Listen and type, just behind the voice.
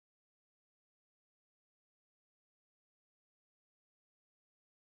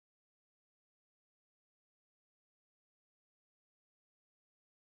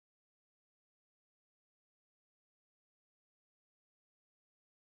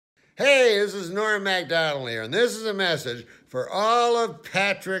Hey, this is Norm MacDonald here, and this is a message for all of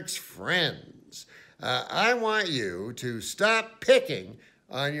Patrick's friends. I want you to stop picking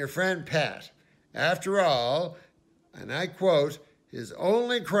on your friend Pat. After all, and I quote, his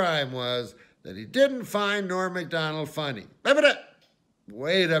only crime was that he didn't find Norm MacDonald funny.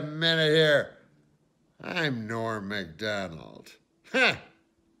 Wait a minute here. I'm Norm MacDonald. And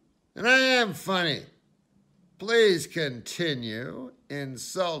I am funny. Please continue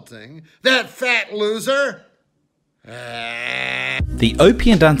insulting that fat loser. The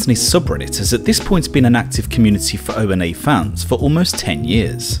Opie and Anthony subreddit has at this point been an active community for O&A fans for almost 10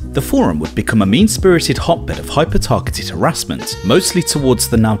 years. The forum would become a mean-spirited hotbed of hyper-targeted harassment, mostly towards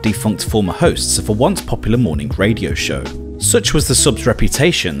the now defunct former hosts of a once popular morning radio show. Such was the sub's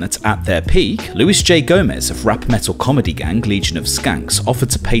reputation that at their peak, Louis J. Gomez of rap metal comedy gang Legion of Skanks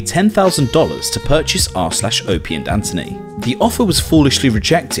offered to pay $10,000 to purchase r/Opie and Anthony. The offer was foolishly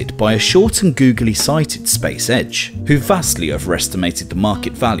rejected by a short and googly cited Space Edge, who vastly overestimated the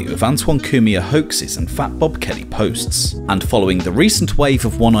market value of Antoine Cumia hoaxes and Fat Bob Kelly posts. And following the recent wave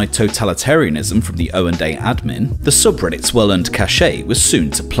of one-eyed totalitarianism from the O&A admin, the subreddit's well-earned cachet was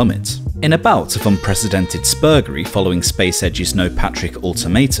soon to plummet. In a bout of unprecedented spurgery following Space Edge's No Patrick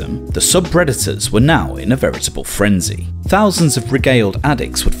ultimatum, the subredditors were now in a veritable frenzy. Thousands of regaled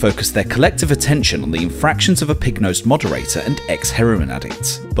addicts would focus their collective attention on the infractions of a pig-nosed moderator and ex-heroin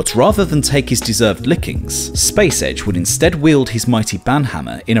addict. But rather than take his deserved lickings, Space Edge would instead wield his mighty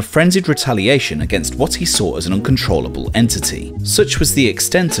banhammer in a frenzied retaliation against what he saw as an uncontrollable entity. Such was the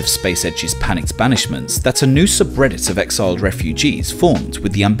extent of Space Edge's panicked banishments that a new subreddit of exiled refugees formed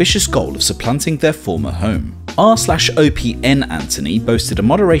with the ambitious goal of supplanting their former home. r/OPN boasted a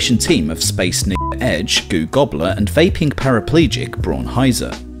moderation team of Space Nigger Edge, Goo Gobbler and vaping paraplegic Braun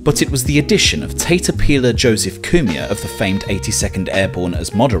Heiser. But it was the addition of Tater Peeler Joseph Cumia of the famed 82nd Airborne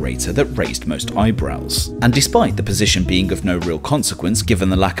as moderator that raised most eyebrows. And despite the position being of no real consequence given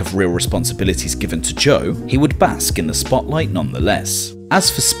the lack of real responsibilities given to Joe, he would bask in the spotlight nonetheless. As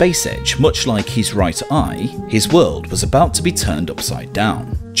for Space Edge, much like his right eye, his world was about to be turned upside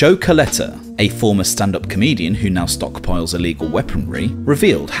down. Joe Coletta, a former stand-up comedian who now stockpiles illegal weaponry,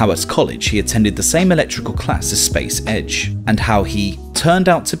 revealed how at college he attended the same electrical class as Space Edge, and how he turned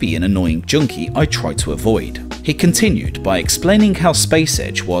out to be an annoying junkie I tried to avoid. He continued by explaining how Space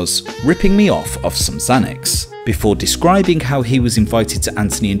Edge was ripping me off of some Xanax, before describing how he was invited to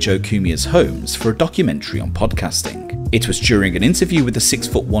Anthony and Joe Cumia's homes for a documentary on podcasting. It was during an interview with the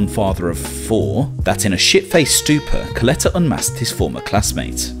 6'1" father of 4 that in a shit-faced stupor, Coletta unmasked his former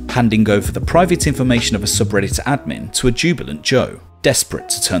classmate, handing over the private information of a subreddit admin to a jubilant Joe, desperate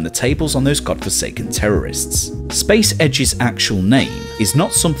to turn the tables on those godforsaken terrorists. Space Edge's actual name is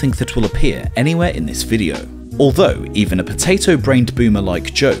not something that will appear anywhere in this video, although even a potato-brained boomer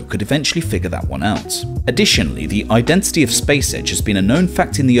like Joe could eventually figure that one out. Additionally, the identity of Space Edge has been a known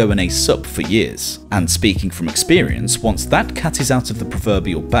fact in the O&A sub for years, and speaking from experience, once that cat is out of the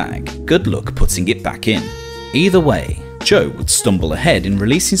proverbial bag, good luck putting it back in. Either way, Joe would stumble ahead in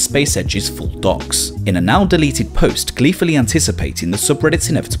releasing Space Edge's full docs, in a now deleted post gleefully anticipating the subreddit's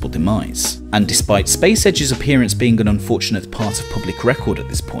inevitable demise. And despite Space Edge's appearance being an unfortunate part of public record at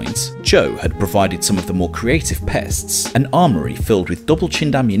this point, Joe had provided some of the more creative pests, an armoury filled with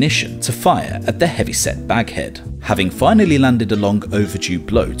double-chinned ammunition to fire at the heavyset baghead. Having finally landed a long overdue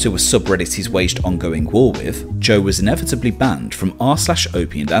blow to a subreddit he's waged ongoing war with, Joe was inevitably banned from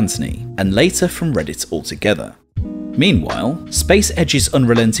r/Opie and Anthony, and later from Reddit altogether. Meanwhile, Space Edge's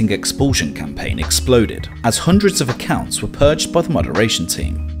unrelenting expulsion campaign exploded, as hundreds of accounts were purged by the moderation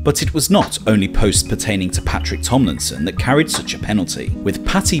team. But it was not only posts pertaining to Patrick Tomlinson that carried such a penalty, with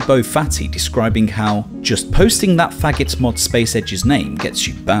Patty Bo Fatty describing how just posting that faggot mod Space Edge's name gets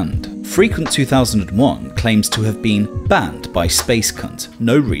you banned. Frequent 2001 claims to have been banned by Space Cunt,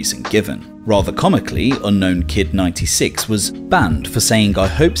 no reason given. Rather comically, Unknown Kid 96 was banned for saying I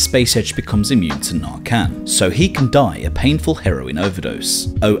hope Space Edge becomes immune to Narcan, so he can die a painful heroin overdose.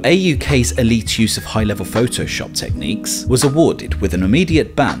 OAUK's elite use of high-level Photoshop techniques was awarded with an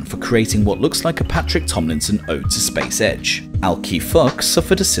immediate ban for creating what looks like a Patrick Tomlinson ode to Space Edge. Alki Fuck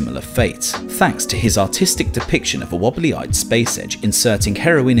suffered a similar fate, thanks to his artistic depiction of a wobbly-eyed Space Edge inserting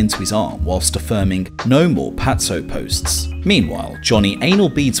heroin into his arm whilst affirming no more Patso posts. Meanwhile, Johnny Anal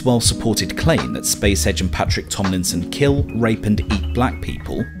Bede's well-supported claim that Space Edge and Patrick Tomlinson kill, rape and eat black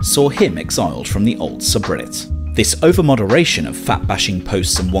people saw him exiled from the old subreddit. This over-moderation of fat-bashing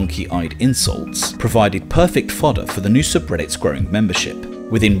posts and wonky-eyed insults provided perfect fodder for the new subreddit's growing membership.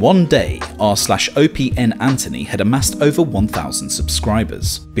 Within one day, r/OPN Anthony had amassed over 1,000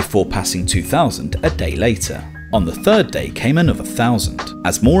 subscribers, before passing 2,000 a day later. On the third day came another 1,000.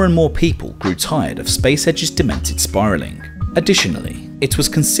 as more and more people grew tired of Space Edge's demented spiralling. Additionally, it was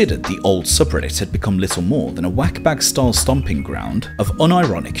considered the old subreddit had become little more than a whackbag-style stomping ground of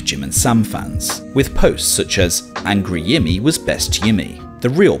unironic Jim and Sam fans, with posts such as "Angry Yimmy was best Yimmy," "The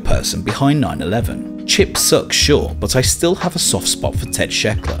real person behind 9/11," "Chip sucks sure, but I still have a soft spot for Ted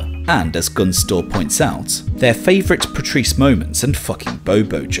Sheckler," and as Gunstore points out, their favourite Patrice moments and fucking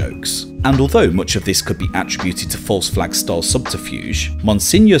Bobo jokes. And although much of this could be attributed to false flag style subterfuge,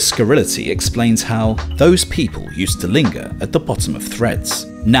 Monsignor Scurrility explains how those people used to linger at the bottom of threads.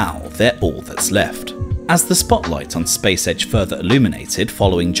 Now they're all that's left. As the spotlight on Space Edge further illuminated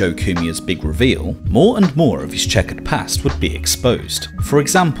following Joe Cumia's big reveal, more and more of his checkered past would be exposed. For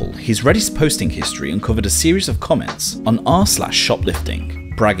example, his Reddit posting history uncovered a series of comments on r/shoplifting,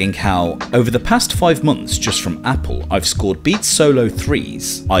 bragging how, over the past 5 months just from Apple, I've scored Beats Solo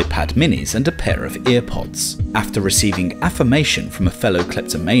 3s, iPad minis and a pair of earpods. After receiving affirmation from a fellow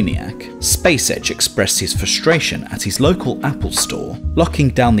kleptomaniac, Space Edge expressed his frustration at his local Apple store, locking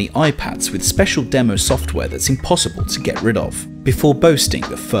down the iPads with special demo software that's impossible to get rid of, before boasting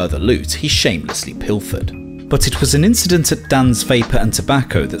of further loot he shamelessly pilfered. But it was an incident at Dan's Vapor and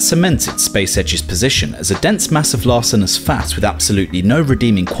Tobacco that cemented Space Edge's position as a dense mass of larcenous fat with absolutely no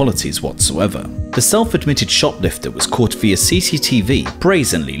redeeming qualities whatsoever. The self-admitted shoplifter was caught via CCTV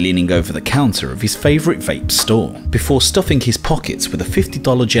brazenly leaning over the counter of his favourite vape store, before stuffing his pockets with a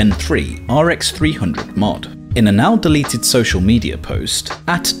 $50 Gen 3 RX300 mod. In a now deleted social media post,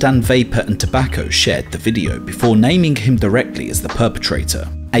 @Dan Vapor and Tobacco shared the video before naming him directly as the perpetrator.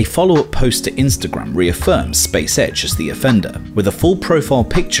 A follow-up post to Instagram reaffirms Space Edge as the offender, with a full profile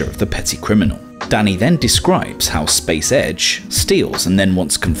picture of the petty criminal. Danny then describes how Space Edge steals and then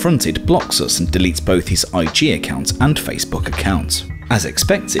once confronted blocks us and deletes both his IG account and Facebook account. As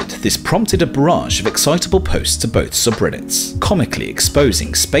expected, this prompted a barrage of excitable posts to both subreddits, comically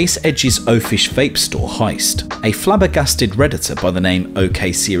exposing Space Edge's oafish vape store heist. A flabbergasted redditor by the name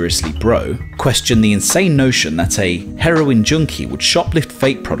OK Seriously Bro questioned the insane notion that a heroin junkie would shoplift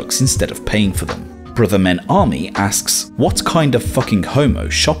vape products instead of paying for them. Brother Men Army asks, what kind of fucking homo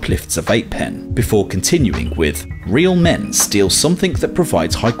shoplifts a vape pen, before continuing with, real men steal something that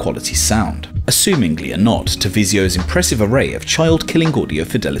provides high quality sound, assumingly a nod to Vizio's impressive array of child-killing audio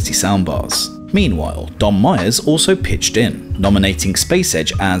fidelity soundbars. Meanwhile, Dom Myers also pitched in, nominating Space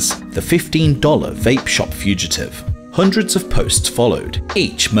Edge as the $15 vape shop fugitive. Hundreds of posts followed,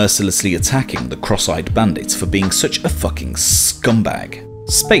 each mercilessly attacking the cross-eyed bandit for being such a fucking scumbag.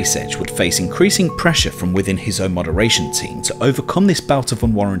 Space Edge would face increasing pressure from within his own moderation team to overcome this bout of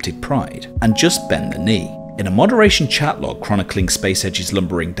unwarranted pride and just bend the knee. In a moderation chat log chronicling Space Edge's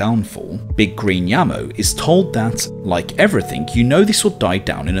lumbering downfall, Big Green Yamo is told that, like everything, you know this will die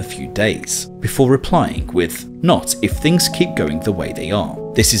down in a few days, before replying with, not if things keep going the way they are.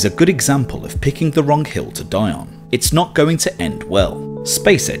 This is a good example of picking the wrong hill to die on. It's not going to end well.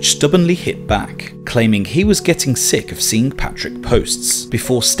 Space Edge stubbornly hit back, claiming he was getting sick of seeing Patrick posts,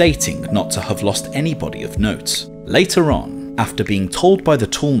 before stating not to have lost anybody of note. Later on, after being told by the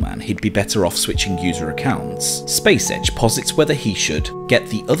toolman he'd be better off switching user accounts, Space Edge posits whether he should get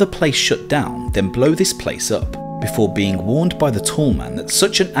the other place shut down then blow this place up, before being warned by the toolman that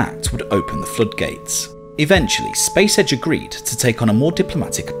such an act would open the floodgates. Eventually, Space Edge agreed to take on a more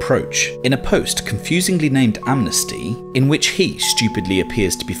diplomatic approach, in a post confusingly named Amnesty, in which he stupidly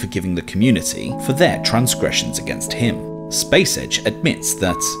appears to be forgiving the community for their transgressions against him. Space Edge admits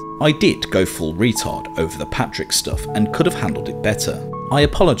that, I did go full retard over the Patrick stuff and could have handled it better. I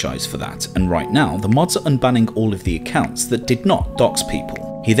apologise for that, and right now the mods are unbanning all of the accounts that did not dox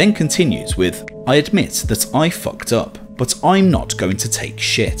people. He then continues with, I admit that I fucked up, but I'm not going to take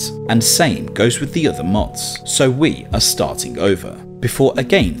shit, and same goes with the other mods, so we are starting over, before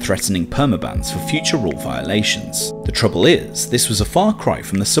again threatening permabans for future rule violations. The trouble is, this was a far cry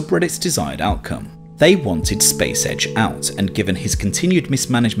from the subreddit's desired outcome. They wanted Space Edge out, and given his continued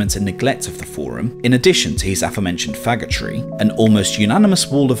mismanagement and neglect of the forum, in addition to his aforementioned faggotry, an almost unanimous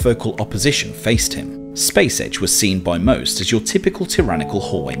wall of vocal opposition faced him. Space Edge was seen by most as your typical tyrannical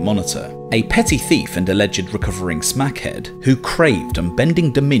hallway monitor, a petty thief and alleged recovering smackhead who craved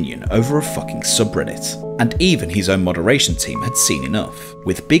unbending dominion over a fucking subreddit. And even his own moderation team had seen enough,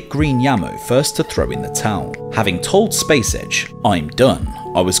 with Big Green Yamo first to throw in the towel. Having told Space Edge, I'm done,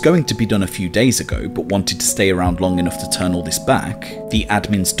 I was going to be done a few days ago but wanted to stay around long enough to turn all this back, the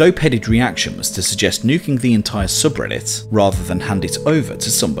admin's dope-headed reaction was to suggest nuking the entire subreddit rather than hand it over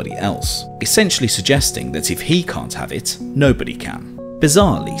to somebody else, essentially suggesting that if he can't have it, nobody can.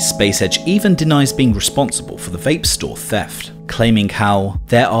 Bizarrely, Space Edge even denies being responsible for the vape store theft, claiming how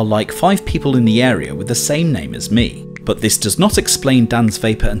there are like 5 people in the area with the same name as me. But this does not explain Dan's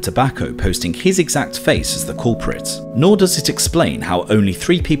Vapor and Tobacco posting his exact face as the culprit, nor does it explain how only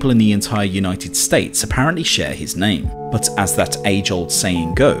 3 people in the entire United States apparently share his name. But as that age-old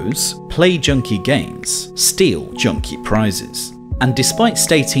saying goes, play junky games, steal junky prizes. And despite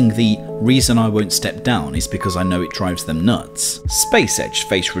stating the reason I won't step down is because I know it drives them nuts, Space Edge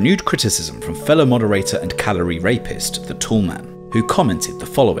faced renewed criticism from fellow moderator and calorie rapist, the Toolman, who commented the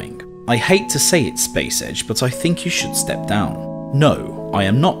following: "I hate to say it, Space Edge, but I think you should step down. No, I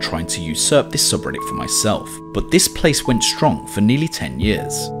am not trying to usurp this subreddit for myself, but this place went strong for nearly 10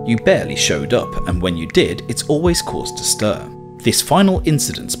 years. You barely showed up, and when you did, it's always caused a stir. This final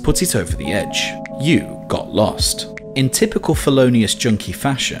incident put it over the edge. You got lost." In typical felonious junkie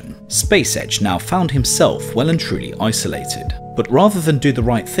fashion, Space Edge now found himself well and truly isolated. But rather than do the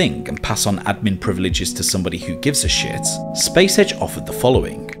right thing and pass on admin privileges to somebody who gives a shit, Space Edge offered the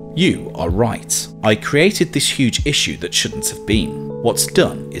following: "You are right. I created this huge issue that shouldn't have been. What's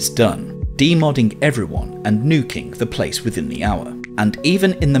done is done. Demodding everyone and nuking the place within the hour." And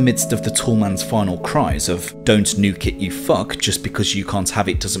even in the midst of the Toolman's final cries of "don't nuke it you fuck, just because you can't have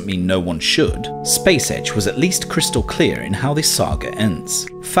it doesn't mean no one should," Space Edge was at least crystal clear in how this saga ends.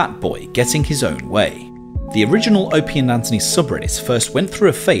 Fat Boy getting his own way. The original Opie and Anthony subreddit first went through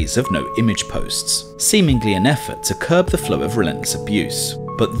a phase of no image posts, seemingly an effort to curb the flow of relentless abuse.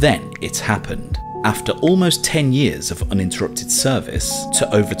 But then it happened. After almost 10 years of uninterrupted service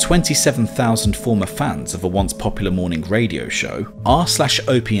to over 27,000 former fans of a once popular morning radio show,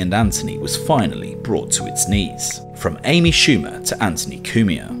 r/Opie and Anthony was finally brought to its knees. From Amy Schumer to Anthony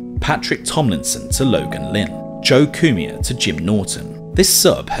Cumia, Patrick Tomlinson to Logan Lynn, Joe Cumia to Jim Norton. This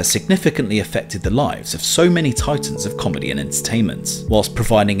sub has significantly affected the lives of so many titans of comedy and entertainment, whilst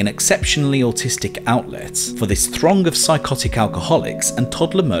providing an exceptionally autistic outlet for this throng of psychotic alcoholics and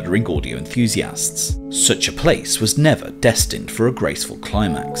toddler murdering audio enthusiasts. Such a place was never destined for a graceful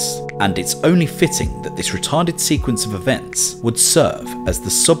climax, and it's only fitting that this retarded sequence of events would serve as the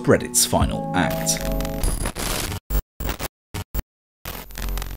subreddit's final act.